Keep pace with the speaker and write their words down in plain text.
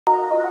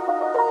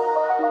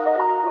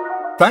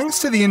Thanks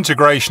to the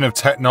integration of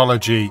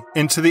technology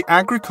into the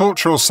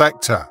agricultural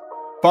sector,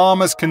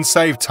 farmers can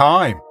save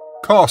time,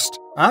 cost,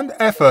 and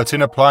effort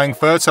in applying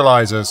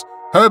fertilizers,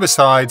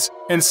 herbicides,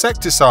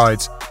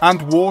 insecticides,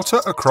 and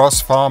water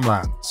across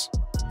farmlands.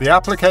 The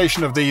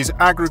application of these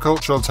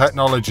agricultural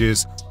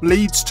technologies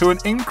leads to an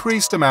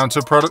increased amount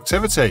of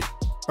productivity,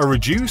 a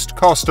reduced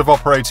cost of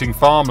operating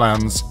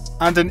farmlands,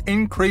 and an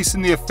increase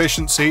in the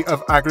efficiency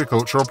of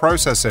agricultural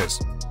processes.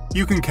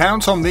 You can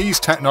count on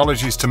these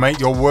technologies to make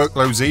your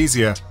workloads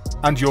easier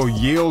and your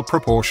yield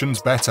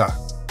proportions better.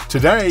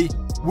 Today,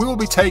 we'll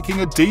be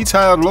taking a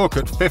detailed look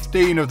at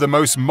 15 of the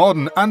most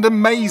modern and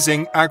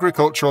amazing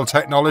agricultural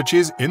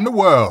technologies in the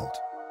world.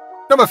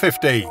 Number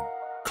 15.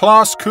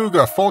 Claas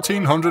Cougar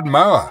 1400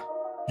 Mower.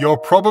 You're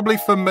probably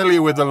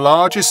familiar with the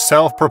largest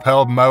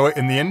self-propelled mower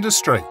in the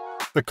industry.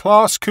 The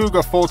Claas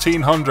Cougar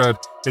 1400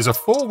 is a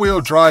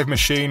four-wheel drive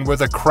machine with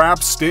a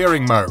crab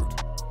steering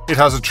mode. It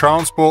has a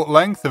transport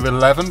length of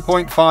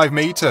 11.5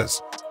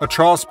 meters, a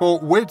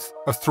transport width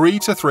of 3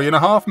 to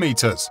 3.5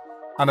 meters,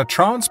 and a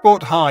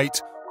transport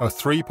height of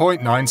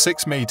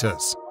 3.96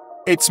 meters.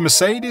 Its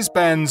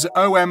Mercedes-Benz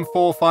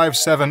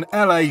OM457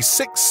 LA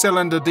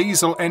 6-cylinder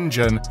diesel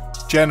engine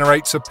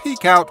generates a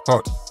peak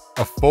output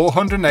of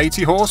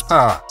 480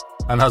 horsepower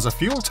and has a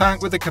fuel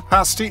tank with a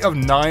capacity of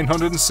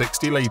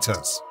 960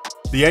 liters.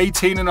 The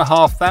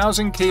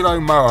 18,500 kilo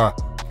mower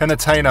can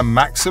attain a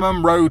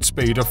maximum road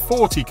speed of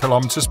 40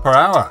 kilometers per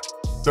hour.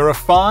 There are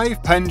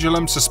 5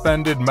 pendulum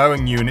suspended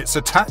mowing units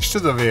attached to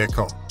the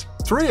vehicle.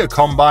 3 are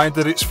combined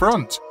at its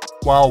front,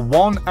 while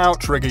 1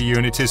 outrigger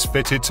unit is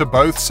fitted to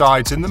both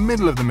sides in the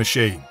middle of the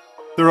machine.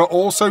 There are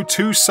also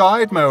 2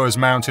 side mowers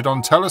mounted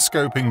on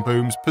telescoping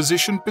booms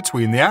positioned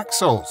between the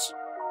axles.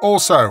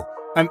 Also,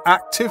 an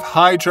active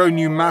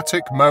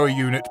hydro-pneumatic mower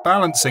unit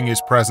balancing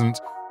is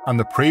present, and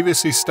the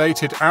previously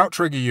stated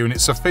outrigger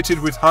units are fitted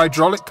with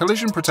hydraulic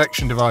collision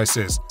protection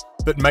devices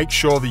that make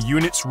sure the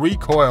units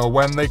recoil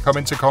when they come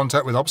into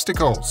contact with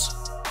obstacles.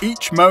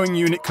 Each mowing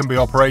unit can be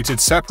operated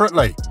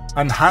separately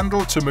and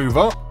handled to move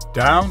up,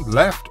 down,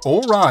 left,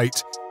 or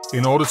right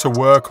in order to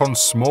work on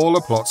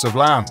smaller plots of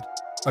land,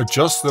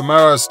 adjust the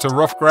mowers to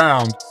rough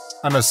ground,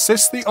 and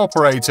assist the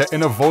operator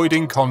in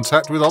avoiding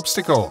contact with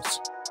obstacles.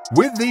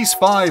 With these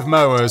 5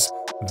 mowers,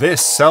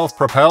 this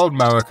self-propelled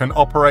mower can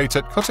operate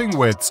at cutting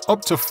widths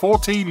up to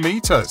 14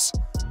 meters,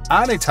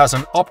 and it has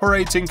an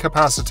operating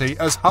capacity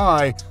as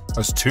high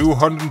as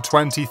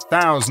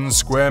 220,000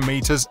 square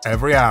meters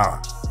every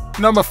hour.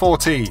 Number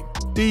 14.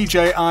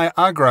 DJI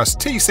Agras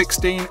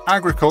T16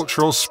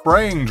 Agricultural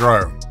Spraying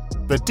Drone.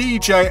 The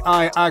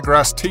DJI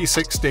Agras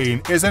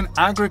T16 is an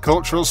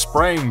agricultural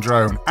spraying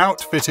drone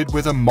outfitted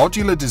with a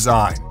modular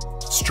design,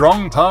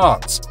 strong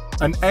parts,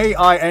 an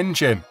AI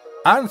engine,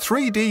 and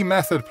 3D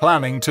method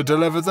planning to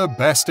deliver the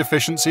best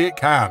efficiency it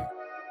can.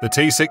 The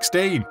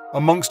T16,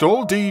 amongst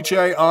all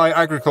DJI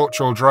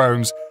agricultural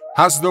drones,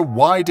 has the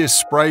widest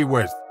spray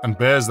width and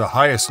bears the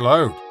highest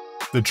load.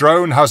 The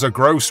drone has a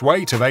gross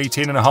weight of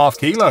 18.5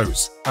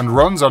 kilos and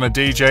runs on a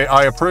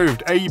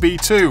DJI-approved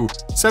AB2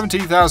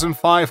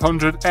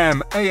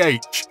 17500M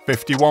AH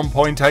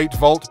 51.8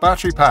 volt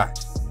battery pack.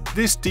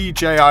 This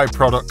DJI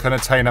product can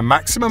attain a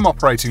maximum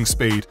operating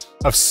speed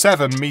of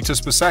 7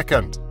 meters per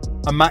second,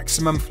 a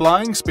maximum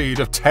flying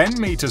speed of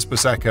 10 meters per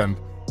second,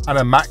 and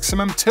a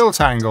maximum tilt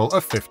angle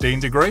of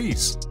 15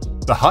 degrees.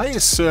 The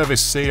highest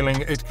service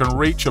ceiling it can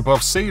reach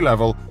above sea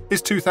level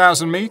is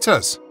 2,000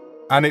 meters,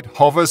 and it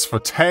hovers for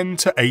 10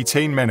 to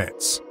 18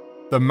 minutes.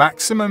 The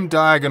maximum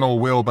diagonal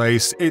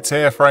wheelbase its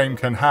airframe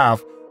can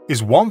have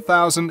is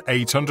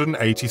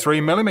 1,883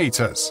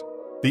 millimeters.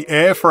 The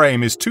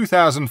airframe is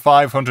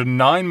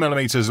 2,509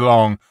 millimeters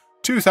long,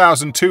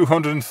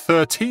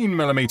 2,213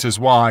 millimeters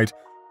wide,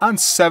 and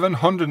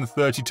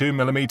 732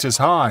 millimeters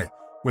high,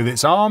 with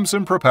its arms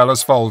and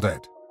propellers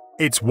folded.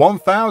 It's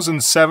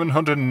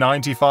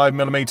 1,795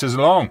 millimeters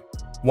long,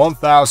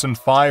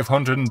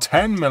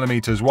 1,510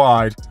 millimeters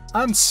wide,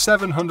 and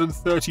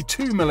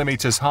 732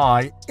 millimeters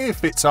high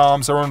if its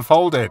arms are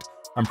unfolded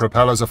and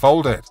propellers are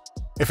folded.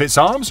 If its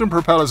arms and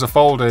propellers are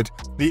folded,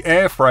 the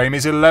airframe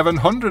is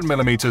 1,100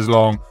 millimeters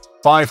long,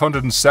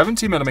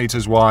 570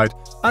 millimeters wide,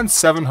 and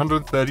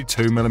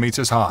 732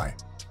 millimeters high.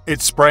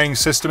 Its spraying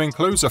system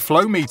includes a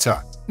flow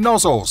meter,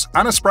 nozzles,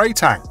 and a spray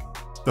tank.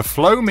 The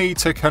flow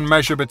meter can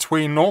measure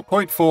between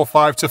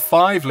 0.45 to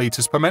 5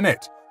 liters per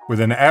minute, with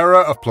an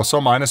error of plus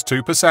or minus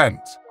 2%.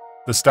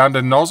 The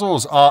standard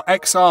nozzles are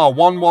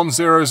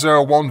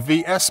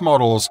XR11001VS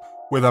models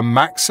with a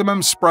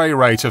maximum spray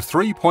rate of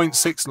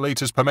 3.6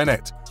 liters per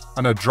minute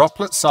and a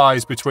droplet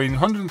size between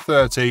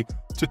 130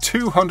 to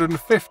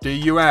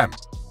 250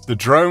 The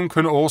drone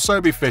can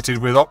also be fitted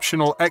with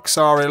optional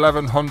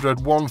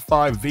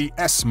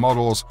XR1100-15VS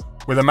models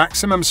with a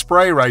maximum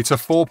spray rate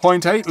of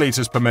 4.8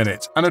 liters per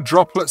minute and a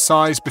droplet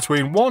size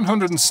between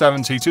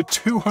 170 to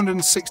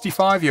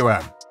 265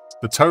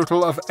 The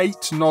total of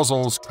 8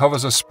 nozzles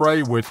covers a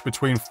spray width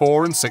between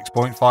 4 and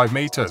 6.5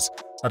 meters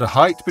at a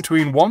height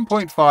between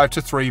 1.5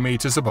 to 3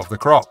 meters above the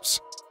crops.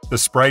 The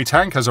spray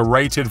tank has a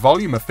rated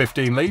volume of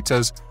 15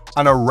 liters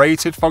and a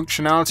rated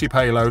functionality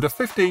payload of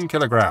 15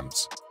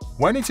 kilograms.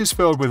 When it is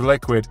filled with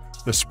liquid,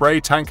 the spray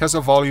tank has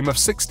a volume of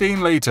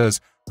 16 liters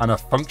and a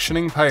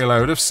functioning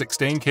payload of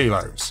 16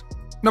 kilos.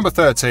 Number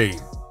 13.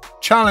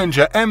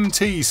 Challenger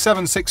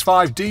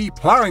MT765D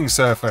Ploughing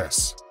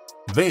Surface.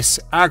 This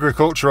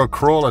agricultural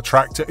crawler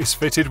tractor is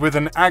fitted with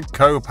an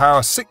AGCO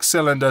Power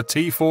 6-cylinder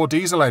T4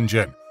 diesel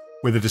engine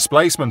with a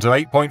displacement of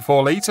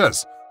 8.4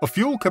 litres, a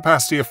fuel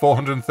capacity of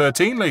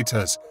 413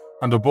 litres,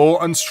 and a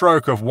bore and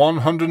stroke of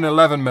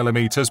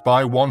 111mm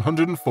by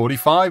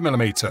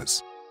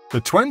 145mm.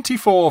 The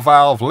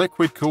 24-valve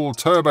liquid-cooled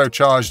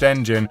turbocharged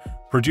engine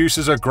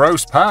produces a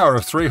gross power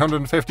of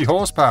 350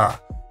 horsepower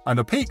and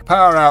a peak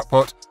power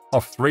output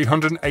of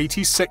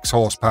 386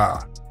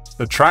 horsepower.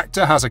 The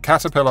tractor has a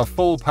Caterpillar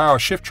full-power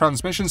shift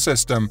transmission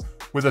system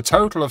with a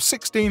total of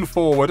 16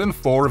 forward and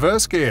 4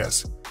 reverse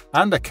gears,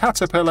 and a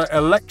Caterpillar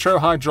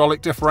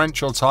electro-hydraulic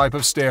differential type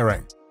of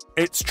steering.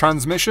 Its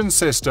transmission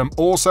system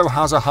also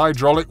has a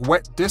hydraulic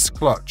wet disc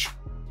clutch.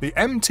 The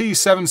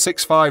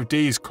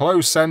MT765D's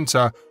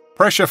closed-center,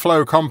 pressure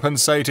flow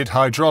compensated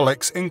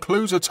hydraulics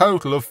includes a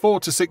total of 4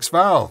 to 6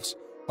 valves,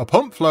 a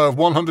pump flow of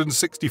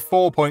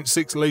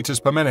 164.6 litres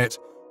per minute,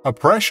 a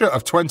pressure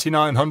of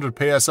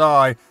 2900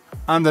 psi,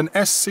 and an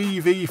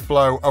SCV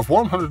flow of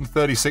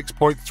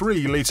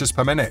 136.3 litres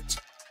per minute.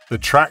 The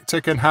tractor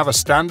can have a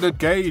standard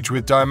gauge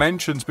with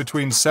dimensions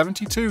between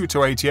 72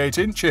 to 88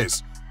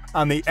 inches,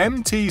 and the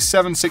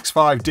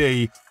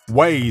MT765D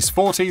weighs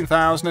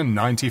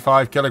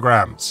 14,095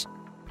 kilograms.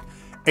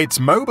 Its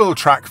mobile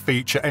track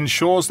feature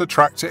ensures the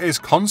tractor is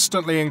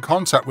constantly in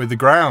contact with the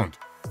ground,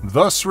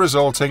 thus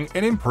resulting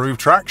in improved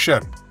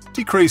traction,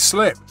 decreased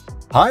slip,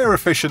 higher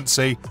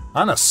efficiency,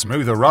 and a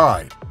smoother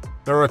ride.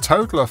 There are a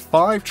total of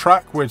 5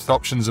 track width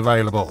options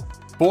available: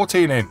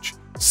 14-inch,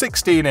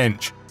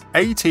 16-inch,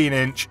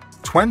 18-inch,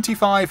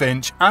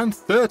 25-inch, and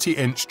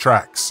 30-inch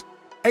tracks.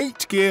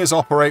 8 gears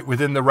operate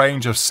within the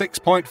range of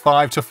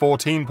 6.5 to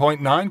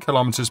 14.9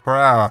 km per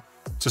hour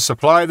to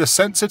supply the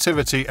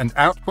sensitivity and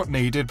output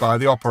needed by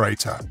the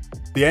operator.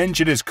 The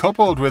engine is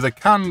coupled with a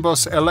CAN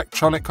bus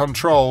electronic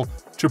control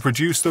to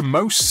produce the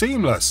most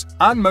seamless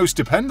and most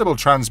dependable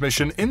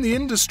transmission in the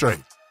industry.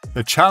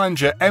 The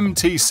Challenger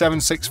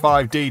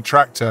MT765D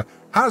tractor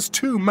has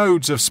 2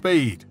 modes of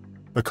speed.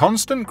 The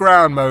constant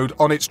ground mode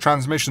on its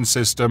transmission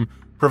system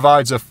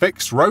provides a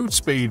fixed road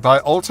speed by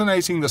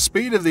alternating the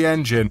speed of the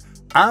engine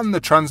and the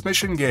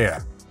transmission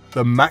gear.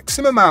 The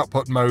maximum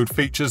output mode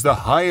features the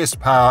highest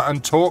power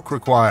and torque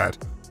required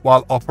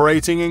while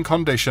operating in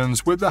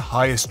conditions with the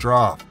highest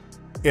draft.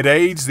 It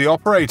aids the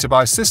operator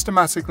by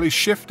systematically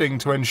shifting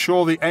to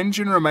ensure the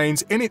engine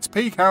remains in its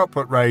peak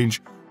output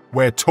range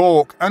where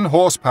torque and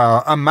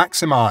horsepower are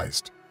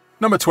maximized.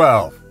 Number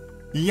 12.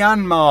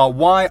 Yanmar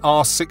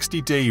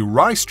YR60D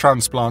Rice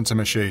Transplanter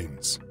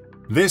Machines.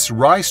 This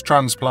rice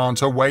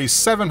transplanter weighs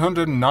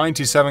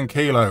 797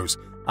 kilos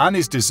and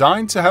is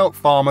designed to help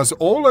farmers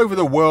all over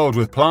the world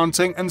with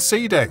planting and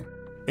seeding.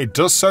 It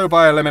does so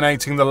by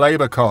eliminating the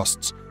labor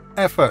costs,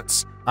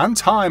 efforts, and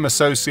time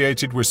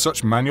associated with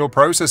such manual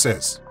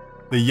processes.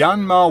 The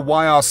Yanmar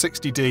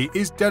YR60D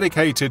is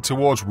dedicated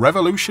towards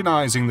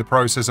revolutionizing the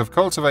process of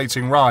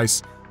cultivating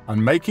rice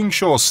and making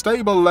sure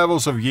stable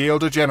levels of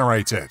yield are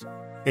generated.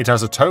 It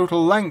has a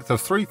total length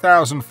of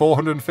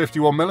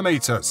 3,451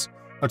 millimeters,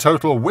 a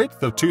total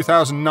width of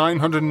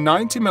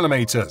 2,990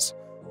 millimeters,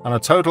 and a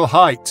total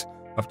height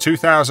of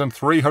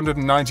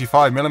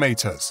 2,395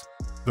 millimeters.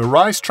 The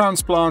rice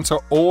transplanter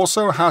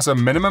also has a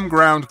minimum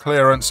ground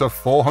clearance of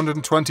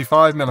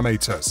 425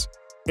 millimeters.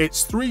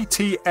 Its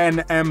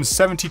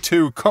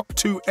 3TNM72 Cup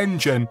 2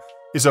 engine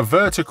is a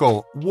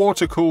vertical,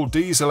 water-cooled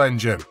diesel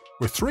engine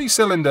with 3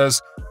 cylinders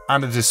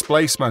and a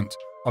displacement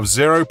of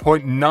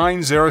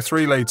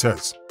 0.903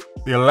 litres.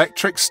 The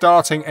electric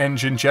starting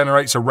engine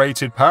generates a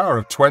rated power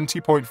of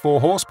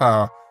 20.4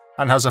 horsepower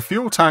and has a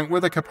fuel tank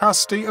with a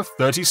capacity of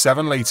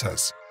 37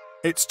 litres.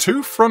 Its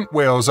 2 front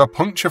wheels are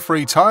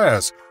puncture-free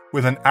tyres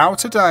with an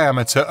outer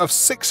diameter of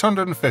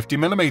 650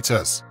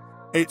 millimeters.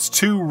 Its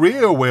 2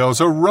 rear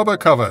wheels are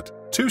rubber-covered,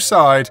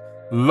 2-side,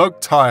 lug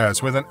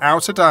tyres with an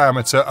outer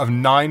diameter of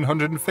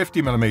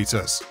 950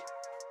 millimeters.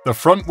 The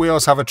front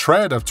wheels have a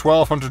tread of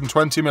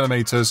 1220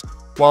 millimeters,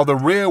 while the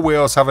rear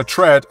wheels have a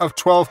tread of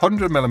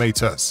 1200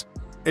 millimeters.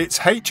 Its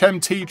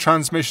HMT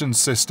transmission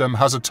system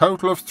has a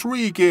total of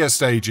 3 gear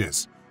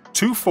stages,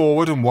 2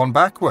 forward and 1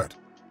 backward.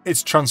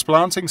 Its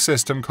transplanting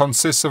system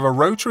consists of a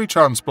rotary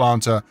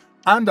transplanter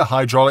and a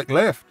hydraulic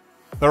lift.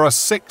 There are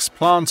 6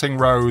 planting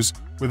rows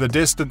with a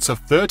distance of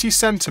 30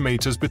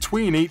 centimeters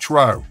between each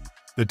row.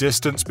 The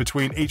distance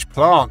between each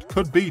plant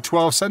could be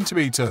 12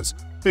 centimeters,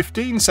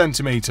 15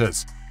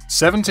 centimeters,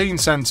 17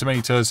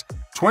 centimeters,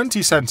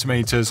 20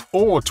 centimeters,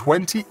 or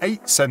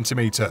 28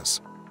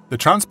 centimeters. The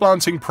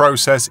transplanting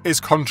process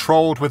is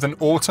controlled with an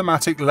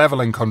automatic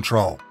leveling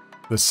control.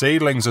 The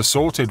seedlings are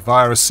sorted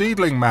via a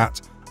seedling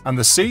mat, and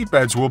the seed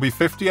beds will be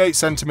 58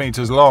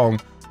 centimeters long,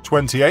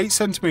 28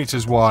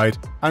 centimeters wide,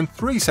 and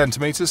 3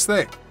 centimeters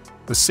thick.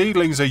 The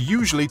seedlings are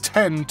usually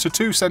 10 to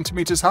 2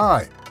 centimeters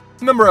high.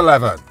 Number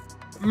 11.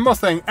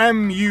 Muthing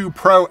MU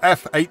Pro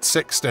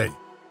F860.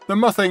 The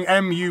Muthing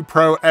MU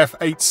Pro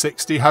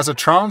F860 has a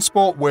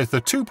transport width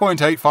of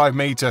 2.85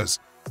 meters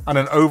and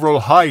an overall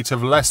height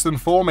of less than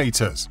 4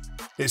 meters.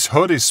 Its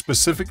hood is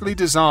specifically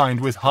designed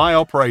with high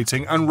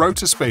operating and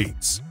rotor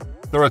speeds.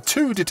 There are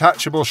 2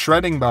 detachable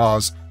shredding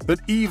bars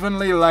that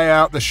evenly lay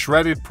out the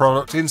shredded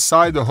product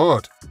inside the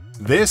hood.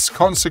 This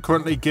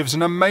consequently gives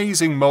an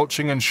amazing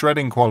mulching and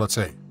shredding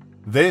quality.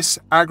 This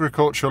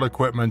agricultural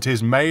equipment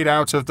is made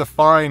out of the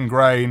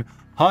fine-grain,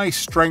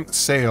 high-strength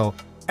steel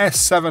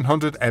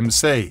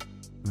S700MC.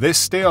 This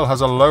steel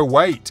has a low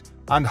weight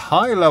and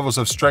high levels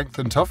of strength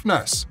and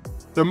toughness.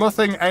 The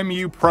Muthing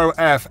MU Pro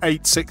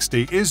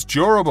F860 is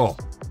durable,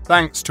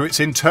 thanks to its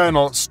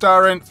internal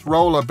stir-nth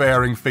roller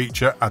bearing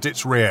feature at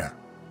its rear.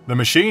 The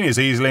machine is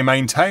easily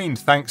maintained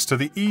thanks to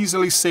the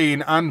easily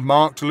seen and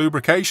marked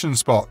lubrication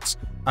spots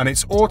and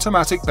its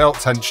automatic belt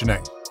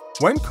tensioning.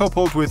 When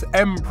coupled with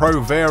M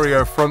Pro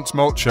Vario front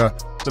mulcher,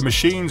 the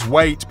machine's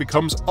weight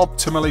becomes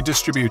optimally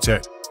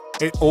distributed.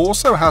 It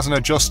also has an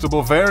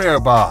adjustable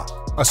Vario bar,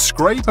 a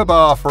scraper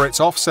bar for its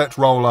offset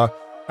roller,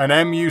 an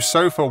MU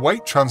sofa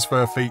weight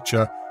transfer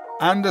feature,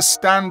 and a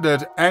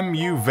standard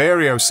MU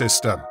Vario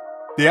system.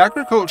 The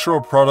agricultural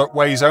product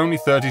weighs only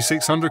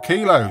 3,600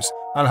 kilos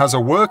and has a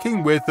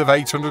working width of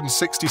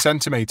 860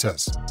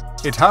 centimeters.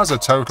 It has a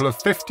total of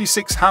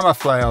 56 hammer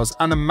flails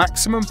and a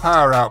maximum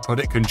power output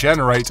it can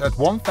generate at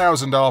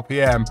 1000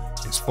 RPM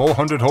is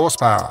 400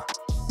 horsepower.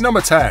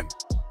 Number 10.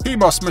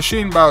 Hemos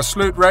Maschinenbau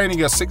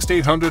Slutreiniger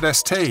 1600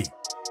 ST.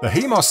 The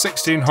Hemos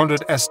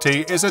 1600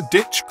 ST is a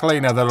ditch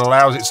cleaner that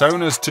allows its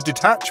owners to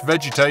detach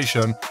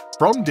vegetation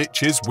from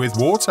ditches with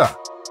water.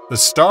 The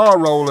star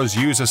rollers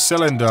use a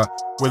cylinder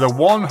with a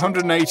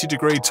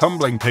 180-degree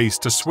tumbling piece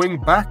to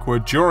swing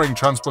backward during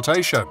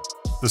transportation.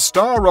 The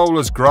star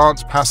rollers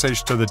grant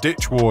passage to the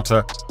ditch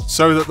water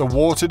so that the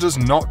water does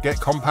not get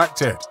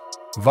compacted.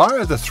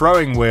 Via the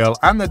throwing wheel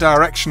and the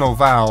directional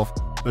valve,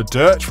 the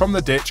dirt from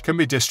the ditch can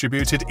be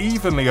distributed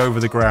evenly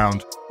over the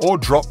ground or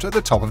dropped at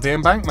the top of the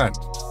embankment.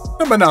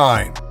 Number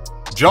 9.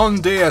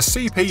 John Deere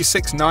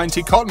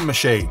CP690 Cotton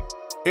Machine.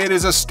 It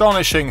is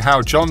astonishing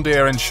how John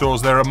Deere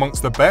ensures they're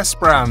amongst the best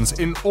brands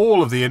in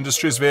all of the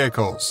industry's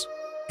vehicles.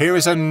 Here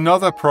is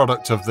another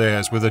product of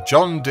theirs with a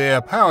John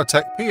Deere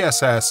PowerTech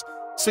PSS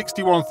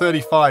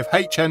 6135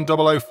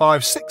 HN005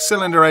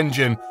 6-cylinder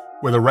engine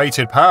with a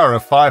rated power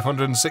of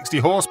 560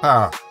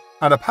 horsepower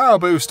and a power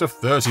boost of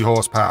 30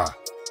 horsepower.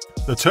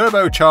 The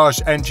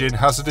turbocharged engine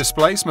has a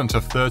displacement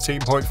of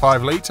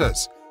 13.5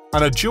 litres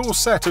and a dual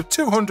set of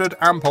 200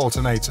 amp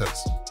alternators.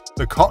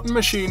 The cotton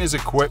machine is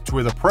equipped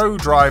with a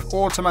ProDrive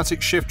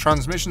automatic shift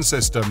transmission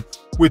system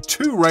with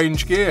 2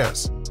 range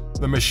gears.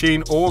 The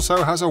machine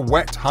also has a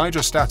wet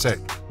hydrostatic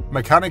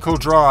mechanical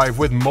drive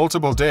with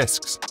multiple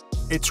discs.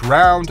 Its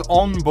round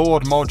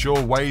on-board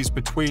module weighs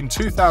between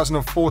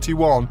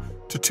 2,041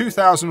 to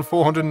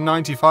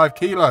 2,495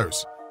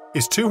 kilos,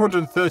 is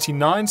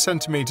 239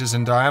 centimeters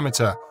in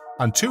diameter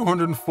and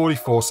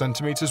 244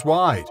 centimeters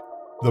wide.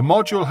 The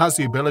module has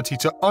the ability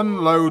to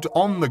unload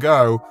on the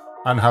go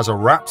and has a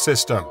wrap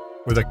system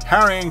with a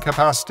carrying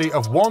capacity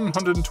of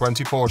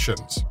 120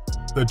 portions.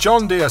 The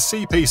John Deere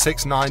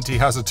CP690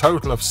 has a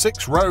total of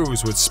 6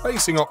 rows with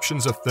spacing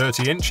options of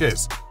 30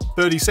 inches,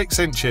 36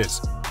 inches,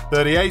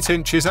 38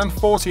 inches and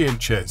 40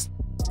 inches.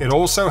 It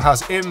also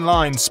has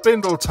inline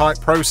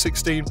spindle-type Pro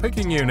 16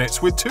 picking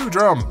units with 2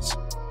 drums.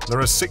 There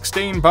are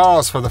 16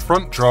 bars for the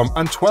front drum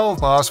and 12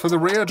 bars for the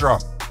rear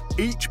drum.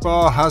 Each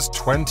bar has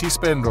 20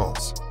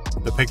 spindles.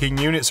 The picking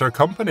units are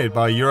accompanied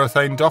by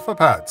urethane doffer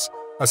pads,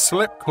 a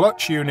slip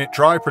clutch unit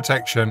dry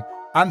protection,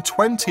 and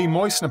 20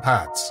 moistener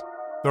pads.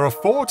 There are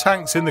 4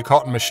 tanks in the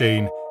cotton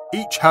machine,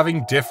 each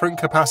having different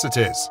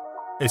capacities.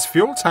 Its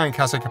fuel tank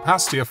has a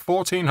capacity of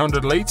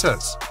 1,400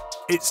 litres.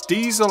 Its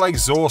diesel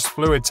exhaust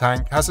fluid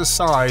tank has a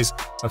size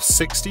of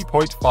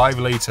 60.5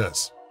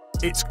 litres.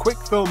 Its quick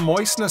fill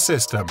moistener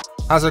system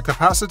has a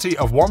capacity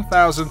of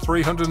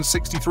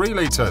 1,363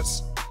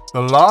 litres.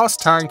 The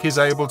last tank is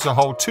able to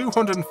hold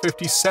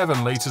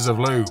 257 litres of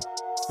lube.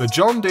 The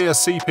John Deere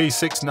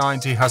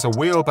CP690 has a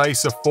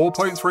wheelbase of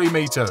 4.3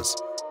 metres,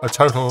 a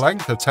total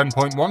length of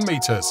 10.1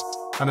 metres,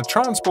 and a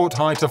transport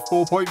height of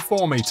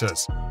 4.4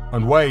 metres,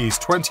 and weighs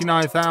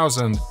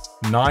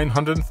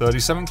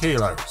 29,937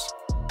 kilos.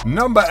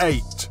 Number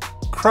 8.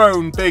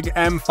 Krone Big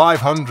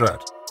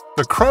M500.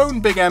 The Krone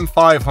Big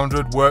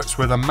M500 works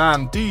with a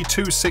MAN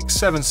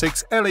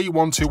D2676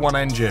 LE121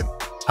 engine,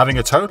 having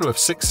a total of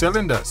 6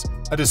 cylinders,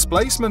 a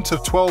displacement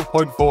of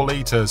 12.4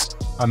 litres,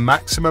 a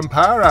maximum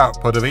power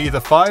output of either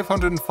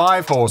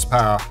 505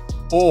 horsepower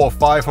or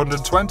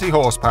 520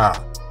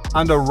 horsepower,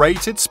 and a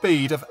rated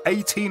speed of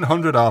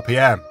 1800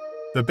 RPM.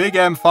 The Big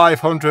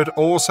M500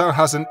 also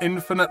has an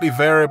infinitely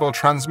variable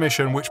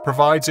transmission which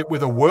provides it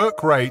with a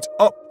work rate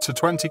up to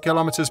 20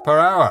 km per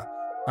hour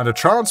and a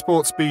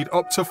transport speed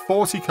up to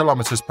 40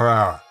 km per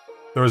hour.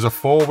 There is a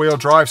 4-wheel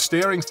drive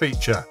steering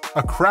feature,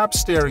 a crab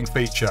steering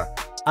feature,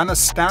 and a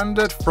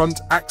standard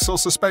front axle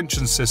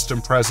suspension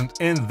system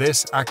present in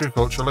this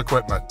agricultural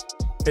equipment.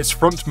 Its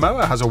front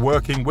mower has a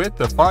working width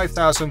of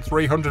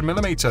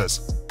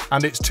 5,300mm,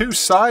 and its two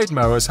side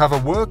mowers have a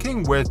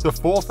working width of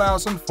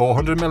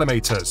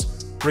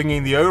 4,400mm,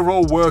 bringing the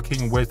overall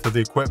working width of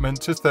the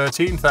equipment to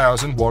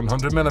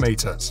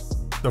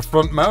 13,100mm. The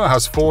front mower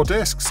has 4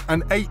 discs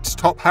and 8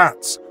 top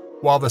hats,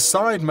 while the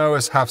side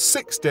mowers have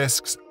 6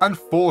 discs and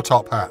 4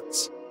 top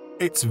hats.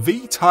 Its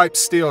V-type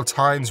steel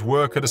tines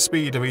work at a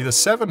speed of either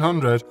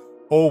 700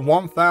 or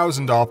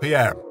 1000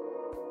 RPM.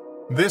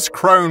 This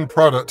Krone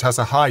product has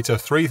a height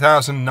of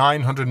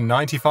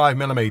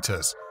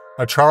 3,995mm,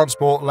 a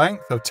transport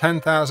length of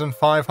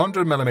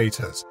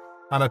 10,500mm,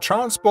 and a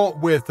transport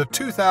width of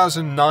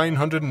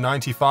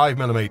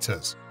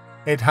 2,995mm.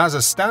 It has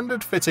a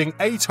standard fitting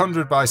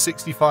 800 by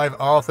 65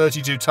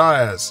 R32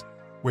 tyres,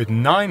 with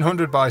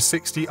 900 by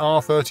 60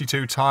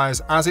 R32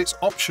 tyres as its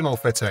optional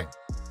fitting.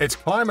 Its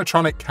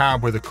Climatronic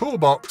cab with a cool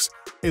box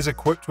is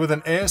equipped with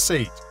an air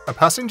seat, a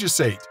passenger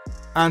seat,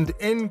 and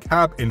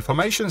in-cab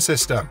information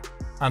system,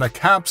 and a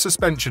cab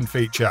suspension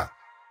feature.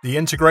 The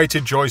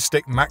integrated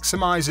joystick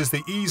maximizes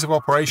the ease of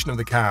operation of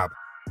the cab.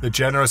 The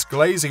generous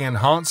glazing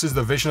enhances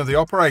the vision of the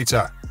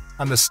operator,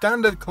 and the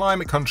standard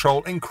climate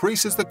control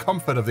increases the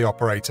comfort of the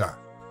operator.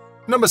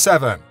 Number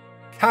 7.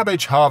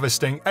 Cabbage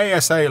Harvesting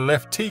ASA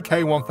Lift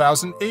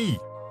TK1000E.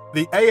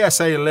 The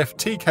ASA Lift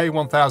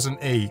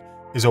TK1000E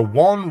is a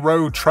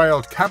one-row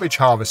trailed cabbage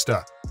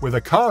harvester with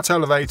a cart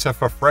elevator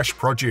for fresh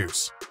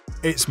produce.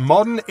 Its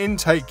modern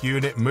intake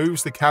unit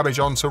moves the cabbage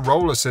onto a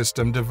roller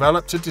system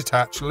developed to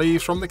detach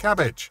leaves from the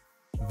cabbage.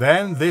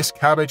 Then this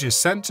cabbage is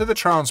sent to the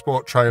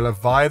transport trailer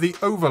via the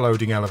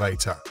overloading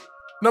elevator.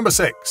 Number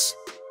 6.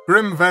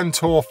 Grimm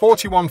Ventor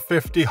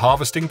 4150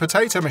 Harvesting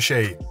Potato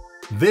Machine.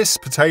 This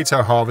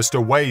potato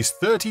harvester weighs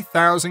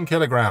 30,000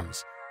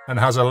 kilograms and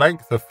has a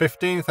length of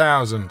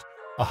 15,000,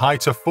 a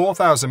height of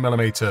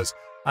 4,000mm,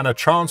 and a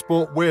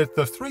transport width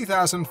of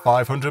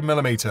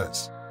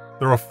 3,500mm.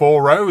 There are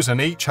 4 rows and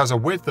each has a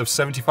width of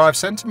 75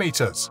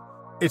 centimeters.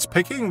 Its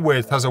picking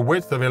width has a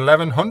width of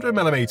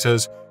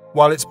 1,100mm,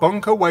 while its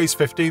bunker weighs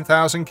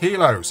 15,000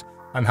 kilos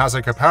and has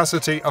a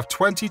capacity of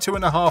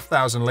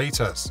 22,500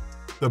 liters.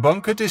 The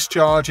bunker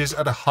discharges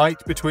at a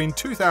height between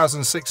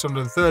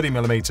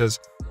 2,630mm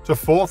to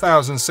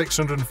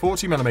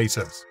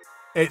 4,640mm.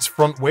 Its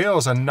front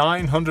wheels are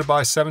 900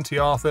 by 70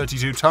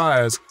 R32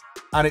 tires,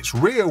 and its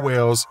rear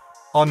wheels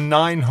are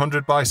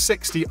 900 by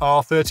 60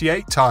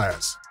 R38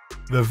 tires.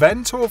 The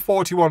Ventor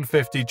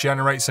 4150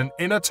 generates an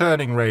inner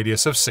turning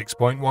radius of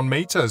 6.1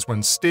 meters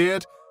when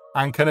steered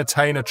and can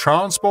attain a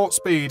transport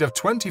speed of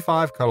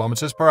 25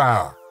 km per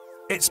hour.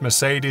 Its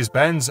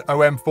Mercedes-Benz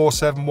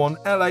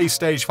OM471 LA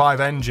Stage 5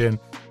 engine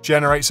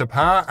generates a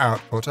power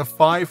output of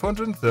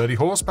 530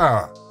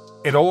 horsepower.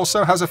 It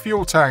also has a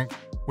fuel tank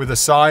with a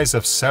size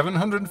of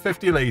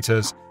 750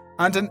 liters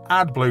and an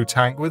AdBlue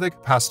tank with a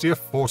capacity of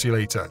 40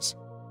 liters.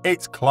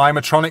 Its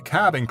Climatronic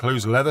cab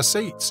includes leather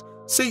seats,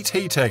 seat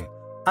heating,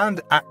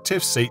 and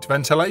active seat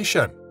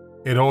ventilation.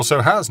 It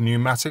also has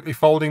pneumatically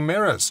folding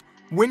mirrors,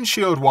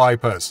 windshield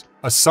wipers,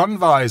 a sun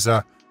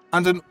visor,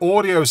 and an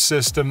audio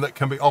system that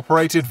can be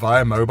operated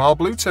via mobile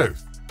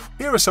Bluetooth.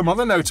 Here are some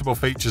other notable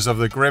features of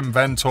the Grimm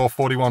Ventor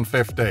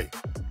 4150.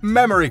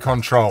 Memory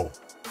control.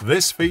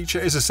 This feature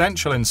is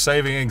essential in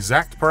saving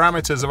exact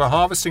parameters of a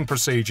harvesting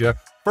procedure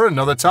for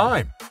another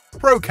time.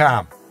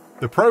 ProCam.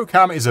 The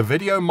ProCam is a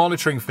video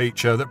monitoring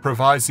feature that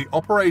provides the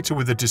operator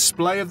with a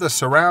display of the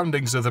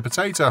surroundings of the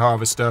potato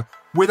harvester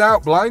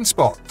without blind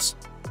spots.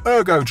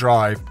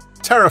 ErgoDrive,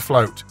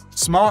 TerraFloat,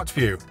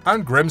 SmartView,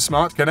 and Grimm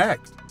Smart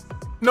Connect.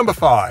 Number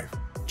 5.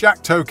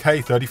 Jacto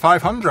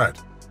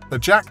K3500. The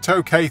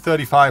Jacto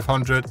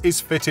K3500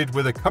 is fitted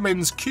with a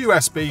Cummins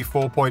QSB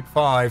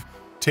 4.5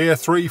 Tier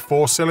 3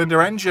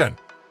 4-cylinder engine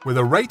with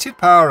a rated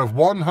power of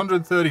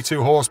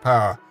 132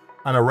 horsepower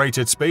and a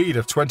rated speed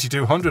of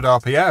 2200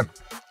 RPM.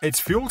 Its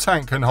fuel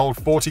tank can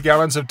hold 40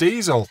 gallons of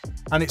diesel,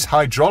 and its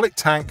hydraulic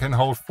tank can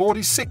hold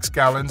 46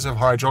 gallons of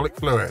hydraulic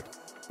fluid.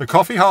 The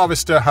coffee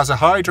harvester has a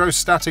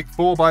hydrostatic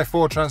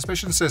 4x4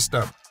 transmission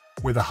system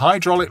with a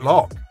hydraulic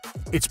lock.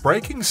 Its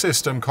braking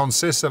system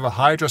consists of a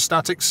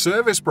hydrostatic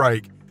service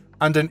brake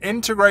and an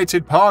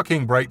integrated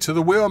parking brake to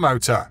the wheel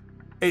motor.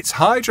 Its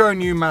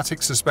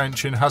hydro-pneumatic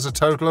suspension has a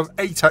total of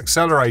 8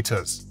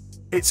 accelerators.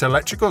 Its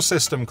electrical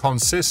system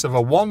consists of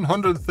a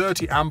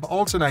 130 amp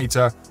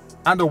alternator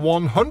and a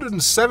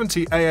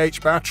 170 Ah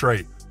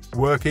battery,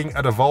 working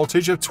at a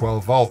voltage of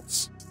 12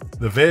 volts.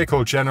 The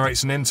vehicle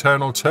generates an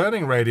internal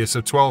turning radius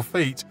of 12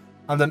 feet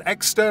and an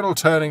external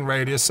turning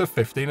radius of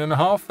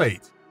 15.5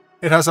 feet.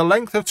 It has a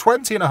length of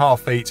 20.5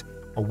 feet,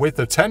 a width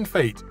of 10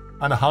 feet,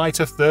 and a height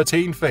of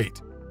 13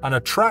 feet, and a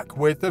track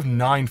width of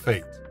 9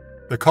 feet.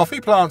 The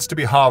coffee plants to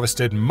be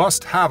harvested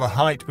must have a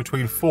height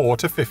between 4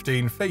 to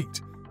 15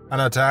 feet, and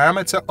a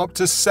diameter up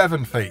to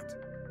 7 feet.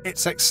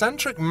 Its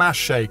eccentric mass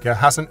shaker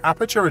has an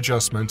aperture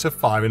adjustment of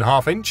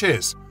 5.5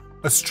 inches,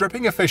 a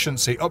stripping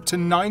efficiency up to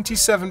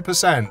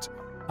 97%,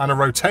 and a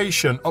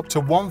rotation up to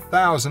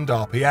 1000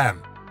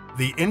 RPM.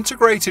 The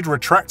integrated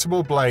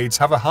retractable blades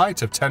have a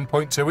height of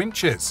 10.2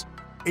 inches.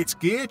 Its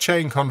gear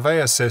chain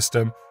conveyor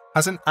system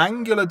has an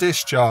angular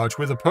discharge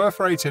with a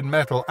perforated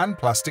metal and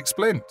plastic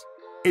splint.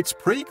 Its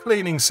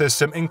pre-cleaning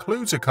system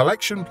includes a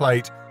collection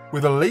plate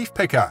with a leaf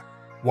picker,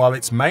 while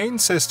its main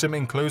system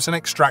includes an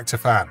extractor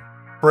fan.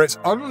 For its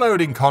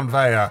unloading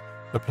conveyor,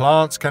 the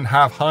plants can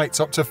have heights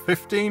up to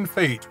 15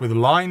 feet with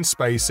line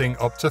spacing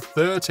up to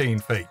 13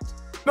 feet.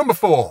 Number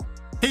 4.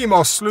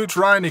 Hemos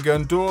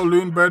Sluitreinigen door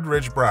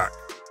Loonbedrijfsbrak.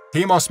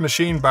 Hemos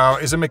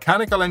Maschinenbau is a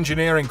mechanical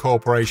engineering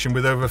corporation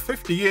with over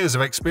 50 years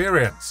of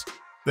experience.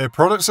 Their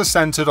products are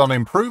centered on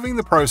improving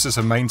the process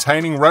of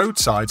maintaining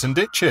roadsides and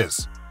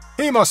ditches.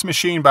 Hemos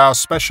Maschinenbau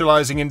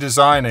specializing in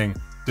designing,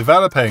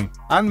 developing,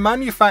 and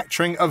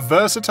manufacturing a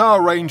versatile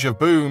range of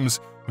booms,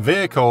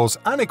 vehicles,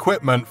 and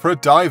equipment for a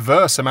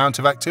diverse amount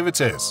of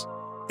activities.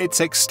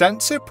 Its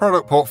extensive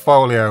product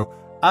portfolio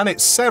and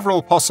its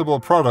several possible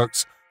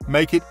products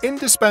make it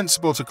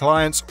indispensable to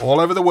clients all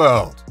over the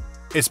world.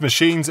 Its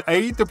machines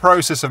aid the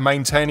process of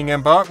maintaining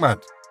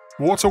embankment,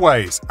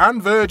 waterways,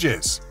 and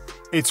verges.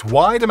 Its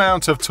wide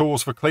amount of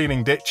tools for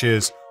cleaning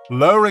ditches,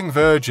 lowering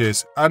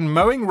verges, and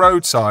mowing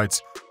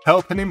roadsides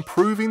help in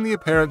improving the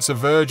appearance of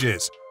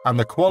verges and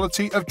the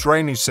quality of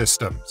drainage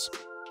systems.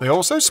 They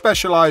also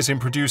specialize in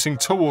producing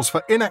tools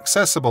for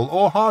inaccessible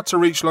or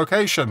hard-to-reach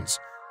locations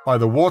by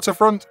the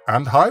waterfront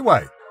and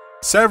highway.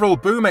 Several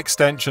boom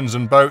extensions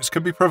and boats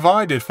can be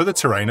provided for the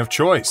terrain of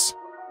choice.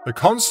 The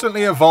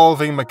constantly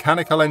evolving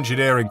mechanical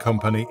engineering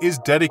company is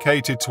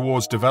dedicated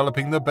towards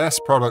developing the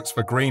best products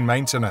for green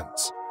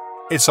maintenance.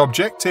 Its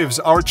objectives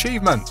are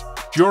achievement,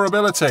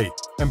 durability,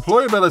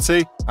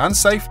 employability, and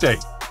safety.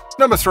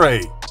 Number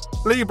 3.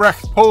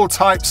 Liebrecht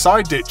Pull-Type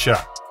Side Ditcher.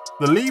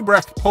 The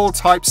Liebrecht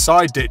Pull-Type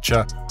Side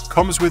Ditcher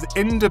comes with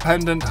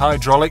independent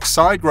hydraulic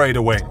side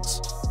grader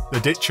wings. The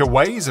ditcher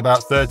weighs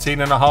about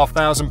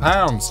 13,500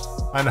 pounds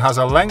and has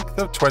a length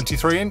of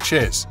 23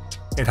 inches.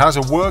 It has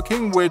a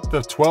working width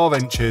of 12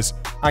 inches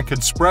and can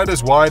spread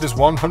as wide as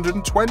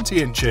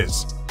 120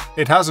 inches.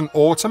 It has an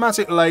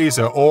automatic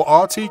laser or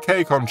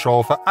RTK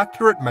control for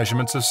accurate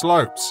measurements of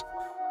slopes.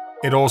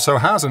 It also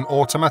has an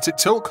automatic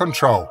tilt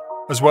control,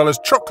 as well as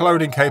truck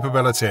loading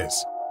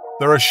capabilities.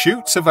 There are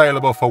chutes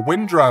available for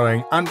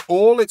windrowing and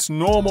all its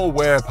normal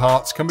wear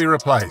parts can be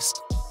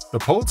replaced. The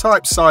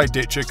pull-type side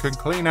ditcher can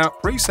clean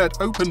out preset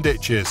open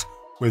ditches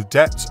with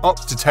depths up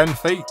to 10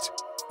 feet.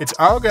 Its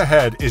auger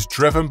head is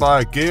driven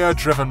by a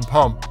gear-driven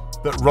pump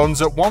that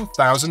runs at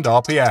 1000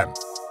 RPM.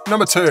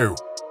 Number 2.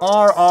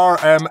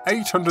 RRM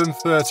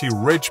 830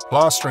 Ridge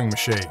Plastering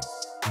Machine.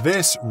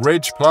 This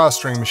ridge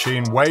plastering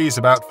machine weighs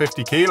about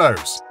 50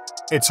 kilos.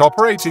 Its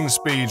operating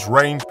speeds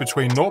range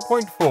between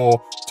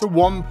 0.4 to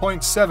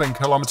 1.7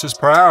 kilometers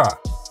per hour.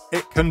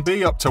 It can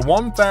be up to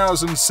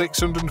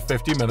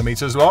 1,650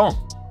 millimeters long,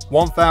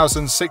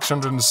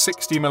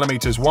 1,660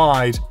 millimeters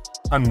wide,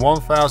 and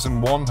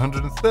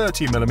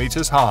 1,130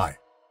 millimeters high.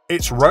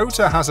 Its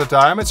rotor has a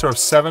diameter of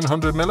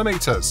 700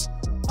 millimeters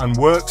and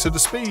works at a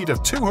speed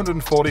of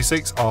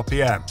 246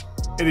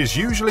 RPM. It is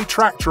usually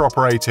tractor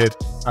operated,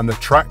 and the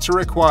tractor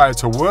required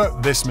to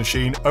work this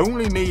machine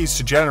only needs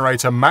to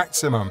generate a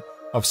maximum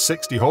of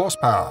 60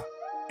 horsepower.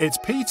 Its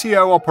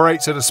PTO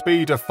operates at a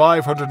speed of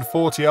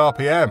 540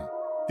 RPM.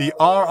 The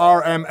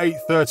RRM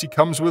 830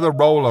 comes with a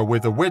roller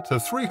with a width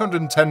of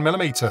 310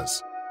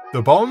 millimeters.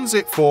 The bonds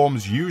it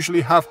forms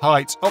usually have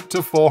heights up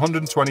to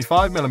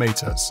 425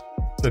 millimeters.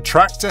 The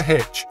tractor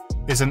hitch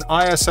is an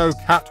ISO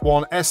Cat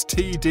 1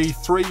 STD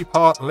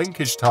 3-part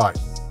linkage type.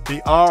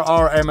 The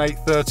RRM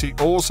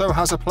 830 also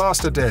has a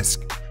plaster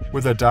disc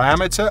with a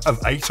diameter of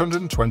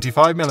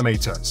 825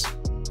 millimeters.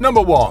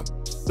 Number 1.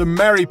 The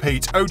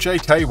Merrypete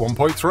OJK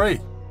 1.3.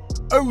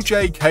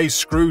 OJK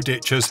screw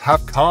ditchers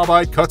have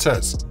carbide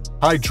cutters,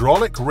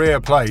 hydraulic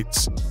rear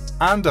plates,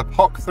 and a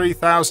POC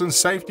 3000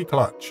 safety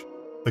clutch.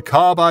 The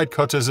carbide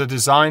cutters are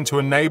designed to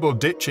enable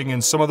ditching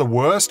in some of the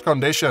worst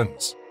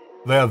conditions.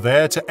 They are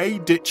there to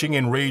aid ditching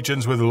in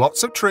regions with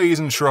lots of trees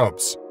and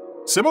shrubs,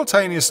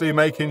 simultaneously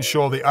making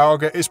sure the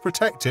auger is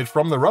protected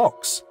from the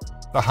rocks.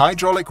 The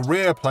hydraulic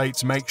rear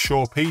plates make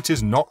sure peat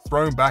is not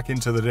thrown back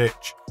into the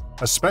ditch,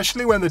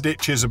 especially when the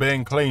ditches are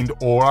being cleaned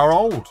or are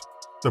old.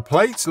 The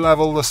plates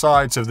level the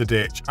sides of the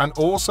ditch and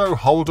also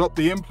hold up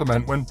the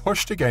implement when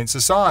pushed against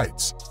the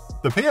sides.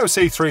 The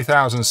POC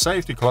 3000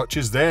 safety clutch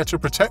is there to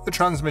protect the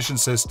transmission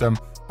system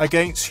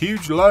against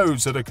huge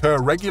loads that occur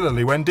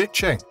regularly when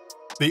ditching.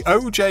 The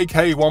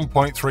OJK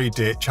 1.3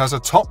 ditch has a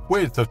top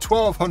width of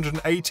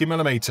 1280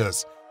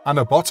 mm and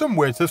a bottom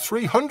width of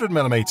 300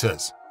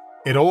 mm.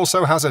 It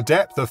also has a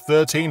depth of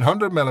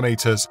 1300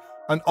 mm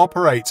and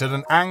operates at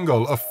an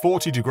angle of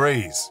 40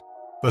 degrees.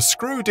 The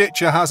screw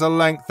ditcher has a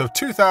length of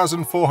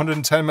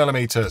 2410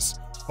 mm,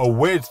 a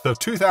width of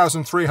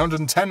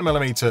 2310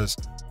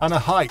 mm, and a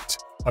height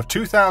of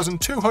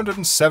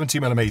 2270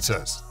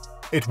 mm.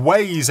 It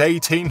weighs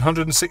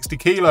 1860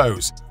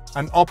 kilos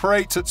and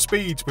operates at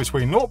speeds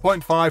between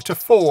 0.5 to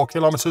 4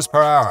 km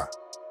per hour.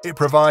 It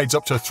provides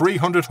up to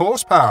 300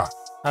 horsepower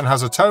and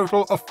has a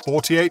total of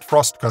 48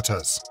 frost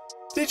cutters.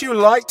 Did you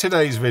like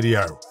today's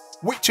video?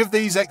 Which of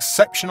these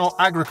exceptional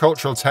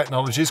agricultural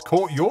technologies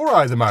caught your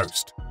eye the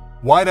most?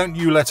 Why don't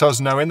you let us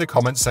know in the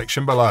comments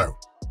section below?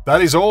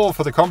 That is all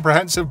for the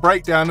comprehensive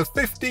breakdown of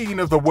 15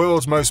 of the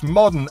world's most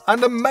modern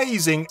and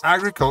amazing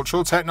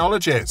agricultural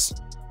technologies.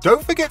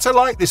 Don't forget to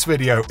like this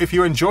video if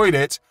you enjoyed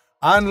it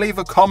and leave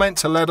a comment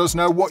to let us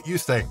know what you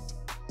think.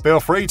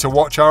 Feel free to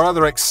watch our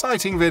other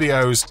exciting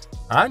videos,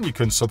 and you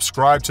can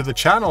subscribe to the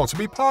channel to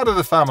be part of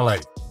the family.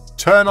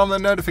 Turn on the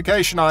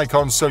notification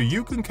icon so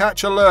you can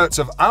catch alerts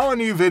of our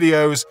new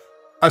videos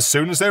as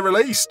soon as they're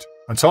released.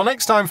 Until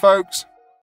next time, folks.